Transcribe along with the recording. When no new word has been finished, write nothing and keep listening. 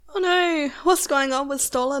what's going on with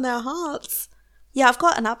Stolen Our Hearts? Yeah, I've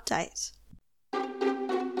got an update.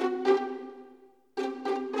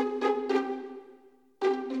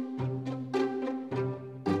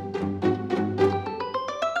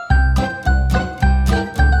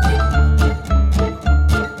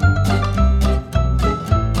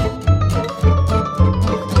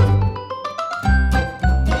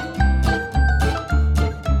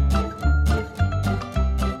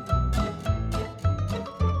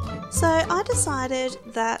 So I decided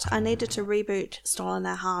that I needed to reboot Stolen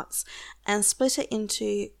Our Hearts and split it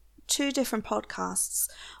into 2 different podcasts.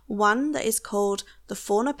 One that is called The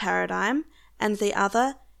Fauna Paradigm and the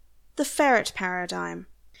other, The Ferret Paradigm.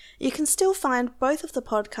 You can still find both of the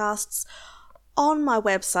podcasts on my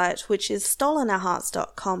website, which is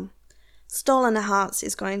stolenourhearts.com. Stolen Our Hearts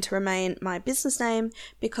is going to remain my business name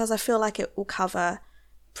because I feel like it will cover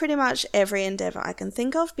pretty much every endeavour I can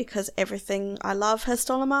think of, because everything I love has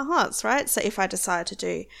stolen my hearts, right? So if I decide to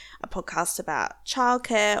do a podcast about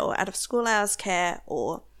childcare or out of school hours care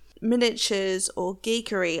or miniatures or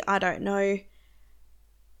geekery, I don't know,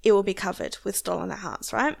 it will be covered with Stolen Our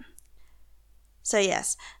Hearts, right? So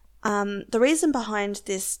yes, the reason behind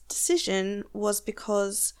this decision was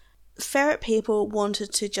because ferret people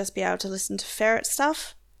wanted to just be able to listen to ferret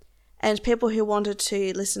stuff, and people who wanted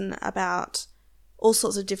to listen about all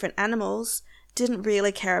sorts of different animals didn't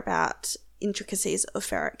really care about intricacies of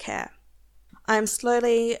ferret care. I am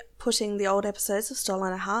slowly putting the old episodes of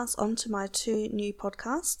Stolen Our Hearts onto my 2 new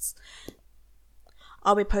podcasts.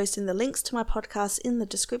 I'll be posting the links to my podcasts in the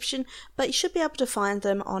description, but you should be able to find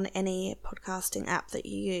them on any podcasting app that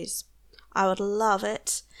you use. I would love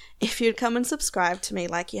it if you'd come and subscribe to me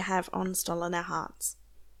like you have on Stolen Our Hearts.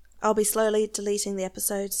 I'll be slowly deleting the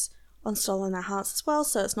episodes on Stolen Our Hearts as well,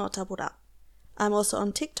 so it's not doubled up. I'm also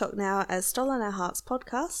on TikTok now as Stolen Our Hearts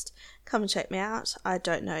Podcast. Come and check me out. I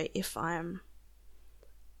don't know if I'm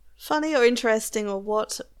funny or interesting or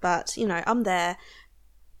what, but, I'm there.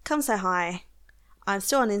 Come say hi. I'm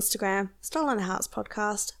still on Instagram, Stolen Our Hearts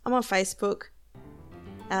Podcast. I'm on Facebook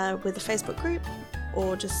with the Facebook group,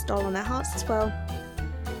 or just Stolen Our Hearts as well.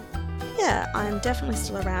 Yeah, I'm definitely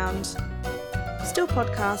still around, still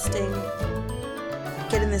podcasting,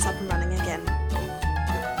 getting this up and running again.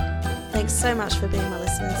 Thanks so much for being my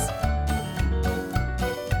listeners.